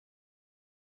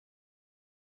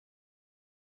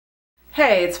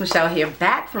Hey, it's Michelle here,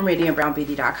 back from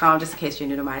RadiantBrownBeauty.com, just in case you're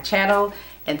new to my channel.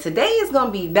 And today is going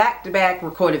to be back-to-back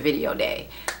recorded video day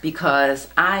because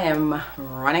I am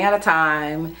running out of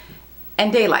time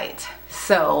and daylight.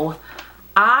 So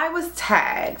I was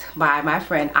tagged by my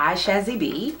friend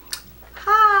Shazziebe.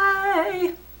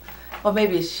 Hi! Or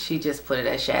maybe she just put it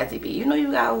as Shazziebe. You know,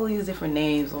 you got all these different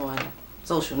names on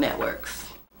social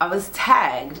networks. I was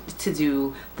tagged to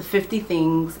do the 50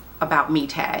 things about me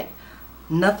tag.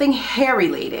 Nothing hair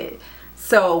related.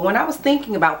 So when I was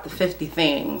thinking about the 50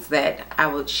 things that I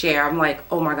would share, I'm like,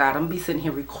 oh my God, I'm gonna be sitting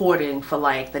here recording for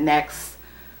like the next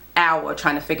hour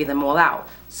trying to figure them all out.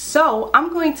 So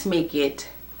I'm going to make it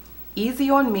easy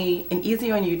on me and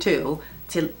easy on you too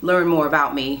to learn more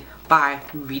about me by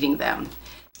reading them.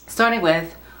 Starting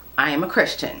with, I am a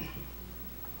Christian.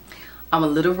 I'm a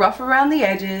little rough around the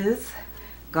edges.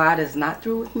 God is not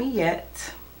through with me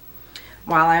yet.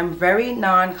 While I'm very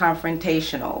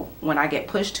non-confrontational, when I get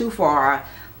pushed too far,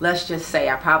 let's just say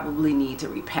I probably need to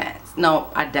repent.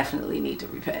 No, I definitely need to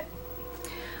repent.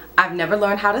 I've never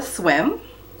learned how to swim,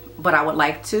 but I would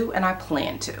like to and I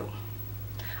plan to.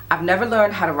 I've never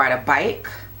learned how to ride a bike.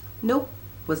 Nope,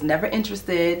 was never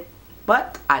interested,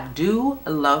 but I do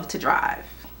love to drive.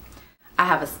 I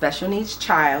have a special needs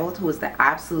child who is the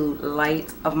absolute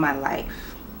light of my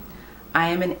life. I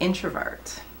am an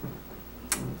introvert.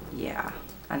 Yeah,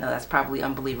 I know that's probably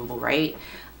unbelievable, right?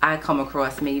 I come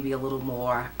across maybe a little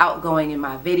more outgoing in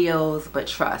my videos, but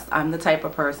trust, I'm the type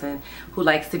of person who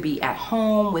likes to be at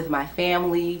home with my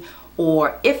family,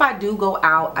 or if I do go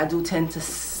out, I do tend to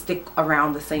stick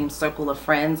around the same circle of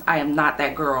friends. I am not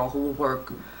that girl who will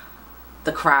work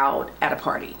the crowd at a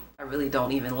party. I really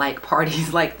don't even like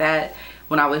parties like that.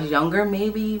 When I was younger,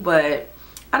 maybe, but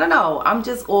I don't know. I'm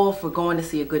just all for going to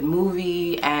see a good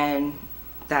movie, and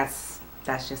that's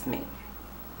just me.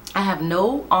 I have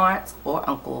no aunts or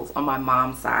uncles on my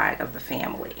mom's side of the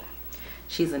family.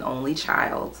 She's an only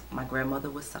child. My grandmother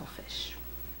was selfish.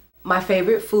 My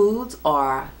favorite foods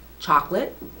are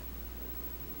chocolate,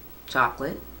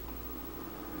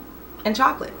 and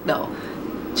chocolate. No,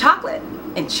 chocolate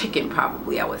and chicken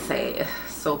probably, I would say.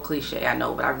 So cliche, I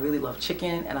know, but I really love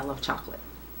chicken and I love chocolate.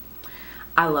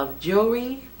 I love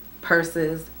jewelry,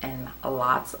 purses, and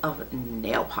lots of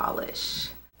nail polish.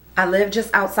 I live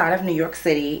just outside of New York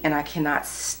City and I cannot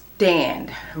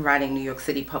stand riding New York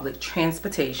City public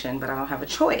transportation, but I don't have a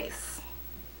choice.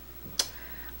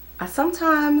 I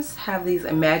sometimes have these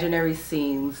imaginary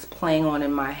scenes playing on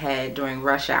in my head during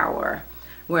rush hour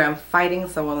where I'm fighting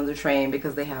someone on the train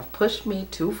because they have pushed me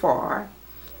too far,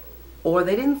 or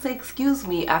they didn't say excuse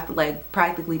me after like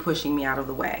practically pushing me out of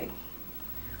the way.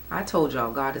 I told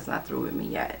y'all, God is not through with me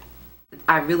yet.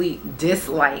 I really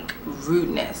dislike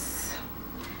rudeness,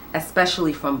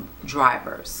 especially from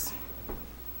drivers.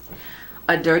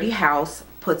 A dirty house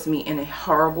puts me in a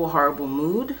horrible, horrible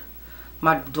mood.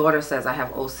 My daughter says I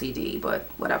have OCD, but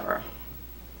whatever.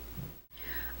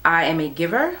 I am a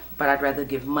giver, but I'd rather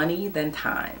give money than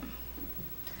time.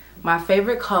 My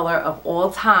favorite color of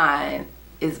all time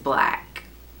is black.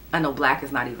 I know black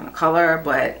is not even a color,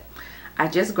 but I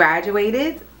just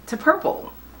graduated to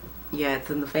purple. Yeah, it's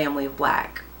in the family of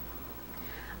black.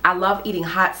 I love eating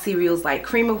hot cereals like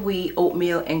cream of wheat,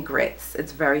 oatmeal, and grits.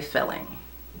 It's very filling.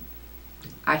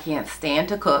 I can't stand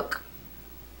to cook.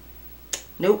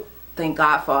 Nope. Thank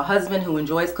God for a husband who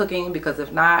enjoys cooking, because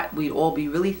if not, we'd all be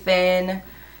really thin,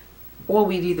 or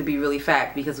we'd either be really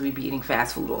fat because we'd be eating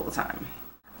fast food all the time.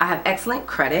 I have excellent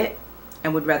credit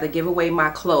and would rather give away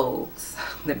my clothes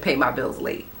than pay my bills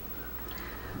late.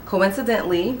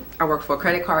 Coincidentally, I work for a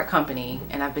credit card company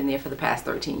and I've been there for the past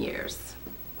 13 years.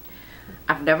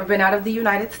 I've never been out of the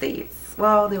United States.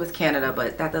 Well, there was Canada,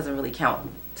 but that doesn't really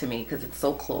count to me because it's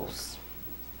so close.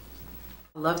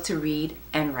 I love to read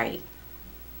and write.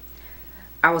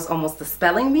 I was almost a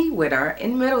spelling bee winner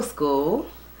in middle school,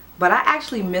 but I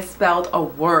actually misspelled a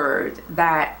word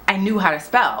that I knew how to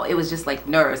spell. It was just like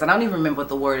nerves. I don't even remember what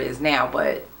the word is now,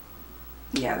 but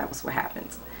yeah, that was what happened.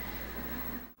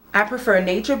 I prefer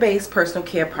nature-based personal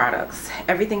care products.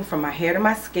 Everything from my hair to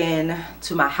my skin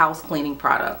to my house cleaning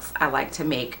products, I like to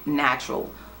make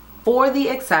natural, for the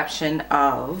exception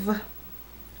of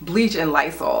bleach and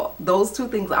Lysol. Those two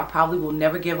things I probably will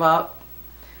never give up,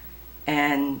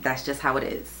 and that's just how it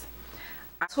is.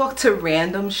 I talk to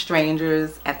random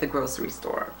strangers at the grocery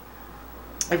store.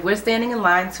 If we're standing in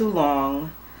line too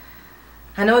long,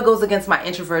 I know it goes against my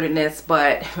introvertedness,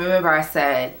 but remember I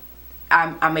said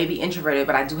I may be introverted,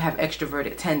 but I do have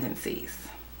extroverted tendencies.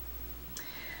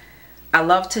 I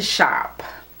love to shop.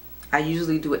 I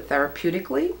usually do it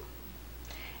therapeutically,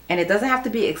 and it doesn't have to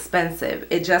be expensive.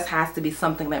 It just has to be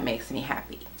something that makes me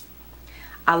happy.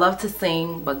 I love to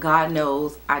sing, but God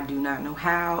knows I do not know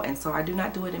how, and so I do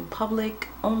not do it in public,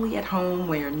 only at home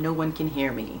where no one can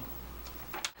hear me.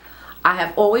 I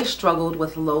have always struggled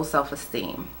with low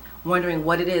self-esteem, wondering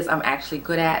what it is I'm actually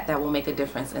good at that will make a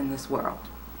difference in this world.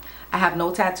 I have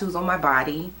no tattoos on my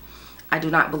body. I do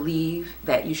not believe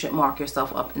that you should mark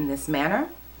yourself up in this manner.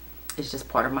 It's just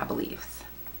part of my beliefs.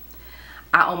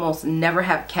 I almost never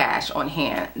have cash on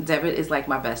hand. Debit is like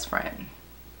my best friend.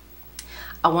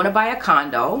 I want to buy a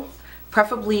condo,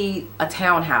 preferably a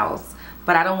townhouse,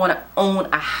 but I don't want to own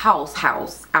a house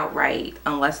outright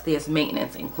unless there's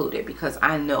maintenance included, because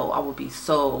I know I would be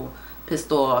so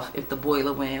pissed off if the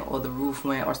boiler went or the roof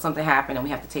went or something happened and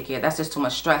we have to take care of it. That's just too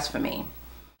much stress for me.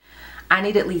 I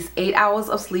need at least 8 hours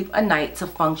of sleep a night to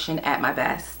function at my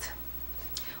best.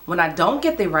 When I don't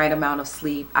get the right amount of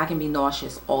sleep, I can be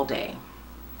nauseous all day.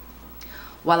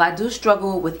 While I do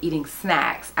struggle with eating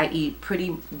snacks, I eat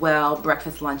pretty well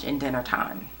breakfast, lunch, and dinner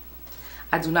time.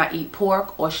 I do not eat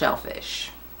pork or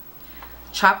shellfish.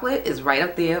 Chocolate is right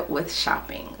up there with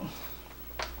shopping.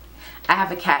 I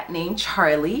have a cat named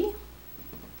Charlie.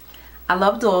 I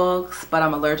love dogs, but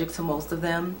I'm allergic to most of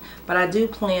them. But I do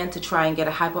plan to try and get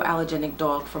a hypoallergenic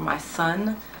dog for my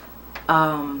son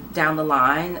down the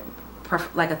line,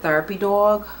 like a therapy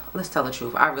dog. Let's tell the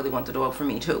truth, I really want the dog for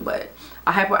me too, but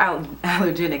a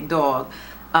hypoallergenic dog.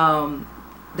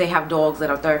 They have dogs that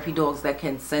are therapy dogs that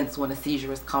can sense when a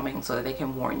seizure is coming so that they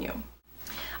can warn you.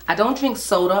 I don't drink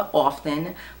soda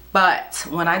often, but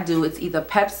when I do, it's either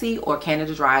Pepsi or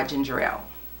Canada Dry ginger ale.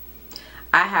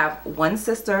 I have one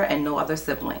sister and no other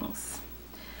siblings.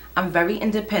 I'm very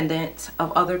independent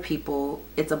of other people.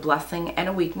 It's a blessing and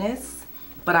a weakness,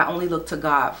 but I only look to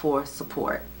God for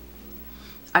support.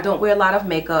 I don't wear a lot of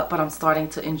makeup, but I'm starting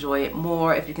to enjoy it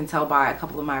more, if you can tell by a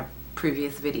couple of my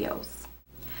previous videos.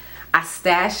 I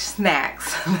stash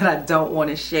snacks that I don't want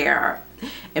to share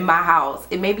in my house.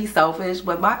 It may be selfish,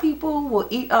 but my people will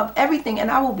eat up everything and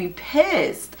I will be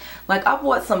pissed. Like, I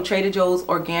bought some Trader Joe's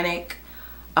organic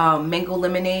mango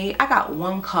lemonade. I got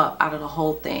 1 cup out of the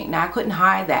whole thing. Now, I couldn't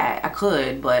hide that. I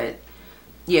could, but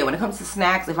yeah, when it comes to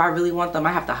snacks, if I really want them,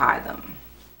 I have to hide them.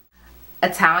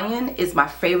 Italian is my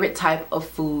favorite type of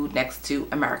food next to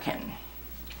American.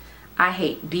 I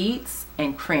hate beets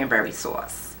and cranberry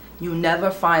sauce. You never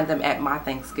find them at my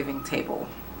Thanksgiving table.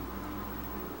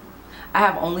 I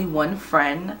have only one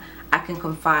friend I can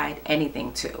confide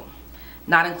anything to,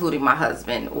 not including my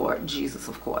husband or Jesus,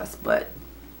 of course, but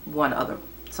one other.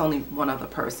 It's only one other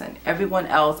person. Everyone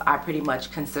else I pretty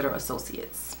much consider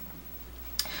associates.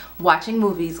 Watching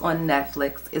movies on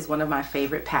Netflix is one of my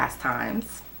favorite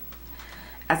pastimes.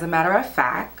 As a matter of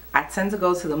fact, I tend to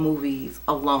go to the movies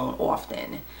alone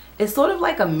often. It's sort of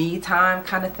like a me time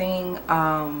kind of thing.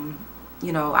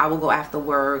 You know, I will go after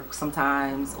work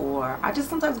sometimes, or I just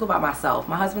sometimes go by myself.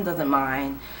 My husband doesn't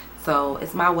mind, so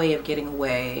it's my way of getting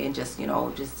away and just, you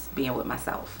know, just being with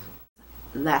myself.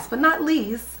 Last but not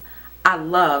least, I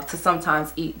love to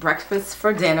sometimes eat breakfast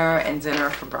for dinner and dinner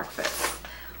for breakfast.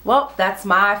 Well, that's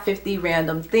my 50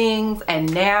 random things,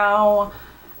 and now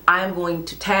I'm going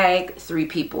to tag 3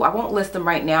 people. I won't list them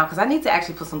right now because I need to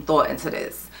actually put some thought into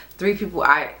this. 3 people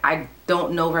I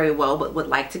don't know very well but would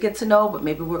like to get to know, but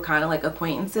maybe we're kind of like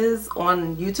acquaintances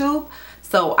on YouTube.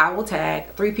 So I will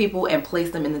tag 3 people and place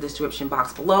them in the description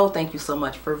box below. Thank you so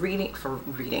much for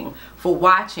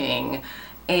watching,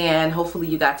 and hopefully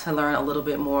you got to learn a little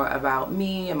bit more about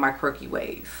me and my quirky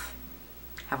ways.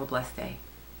 Have a blessed day.